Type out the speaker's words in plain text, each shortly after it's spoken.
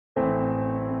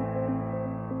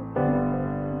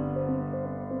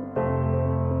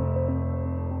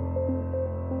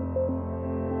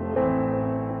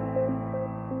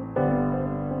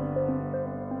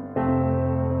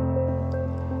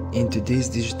today's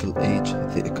digital age,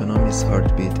 the economy's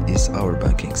heartbeat is our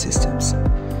banking systems.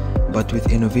 But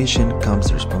with innovation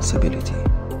comes responsibility.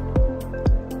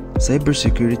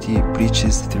 Cybersecurity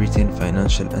breaches threaten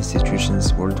financial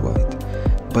institutions worldwide,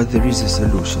 but there is a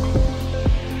solution.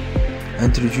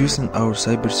 Introducing our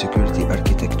cybersecurity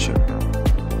architecture,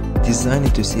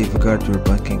 designed to safeguard your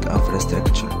banking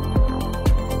infrastructure.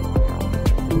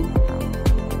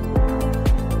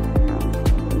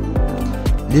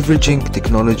 Leveraging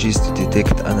technologies to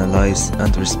detect, analyze,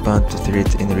 and respond to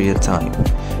threats in real time.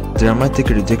 Dramatic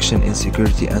reduction in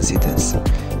security incidents.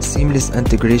 Seamless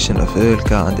integration of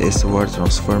ELK and SOR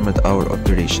transformed our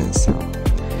operations.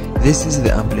 This is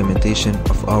the implementation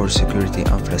of our security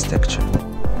infrastructure.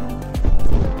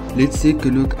 Let's take a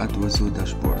look at WAZO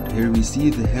dashboard. Here we see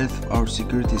the health of our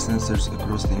security sensors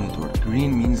across the network.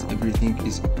 Green means everything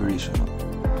is operational.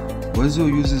 WAZO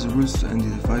uses rules to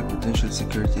identify potential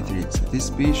security threats. This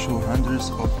page shows hundreds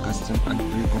of custom and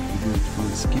pre-configured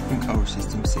rules, keeping our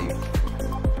system safe.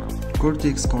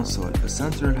 Cortex Console, a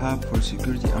central hub for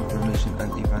security information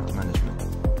and event management.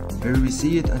 Here we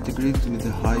see it integrated with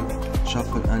the Hive,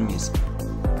 Shuffle and MISP.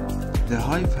 The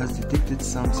Hive has detected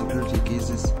some security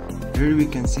cases. Here we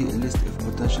can see a list of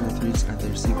potential threats and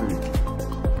their severity.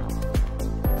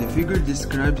 The figure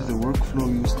describes the workflow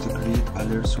used to create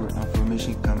alerts where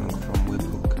information coming from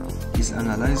webhook is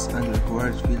analyzed and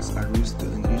required fields are used to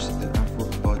enrich the info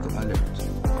about the alert.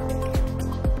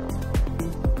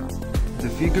 The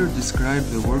figure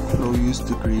describes the workflow used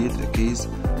to create a case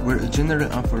where a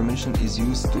general information is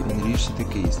used to enrich the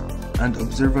case and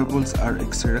observables are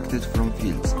extracted from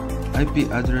fields.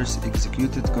 IP address,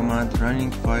 executed command,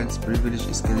 running files, privilege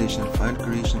escalation, file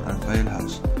creation and file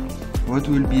hash. What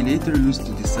will be later used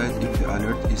to decide if the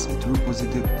alert is a true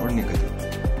positive or negative,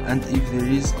 and if there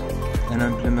is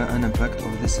an impact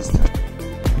of the system.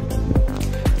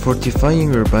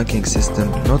 Fortifying your banking system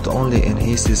not only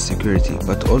enhances security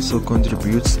but also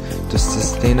contributes to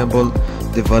sustainable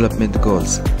development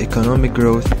goals, economic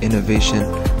growth, innovation,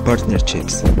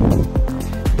 partnerships.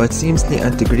 But seamlessly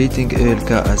integrating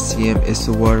ELK as CM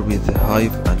SOR with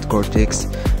Hive and Cortex,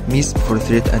 MISP for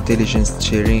threat intelligence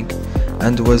sharing,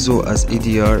 and WAZO as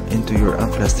EDR into your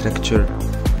infrastructure,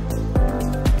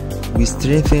 we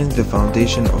strengthen the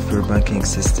foundation of your banking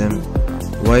system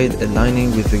while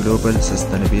aligning with the global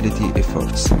sustainability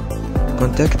efforts.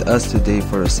 Contact us today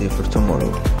for a safer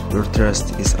tomorrow. Your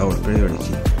trust is our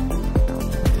priority.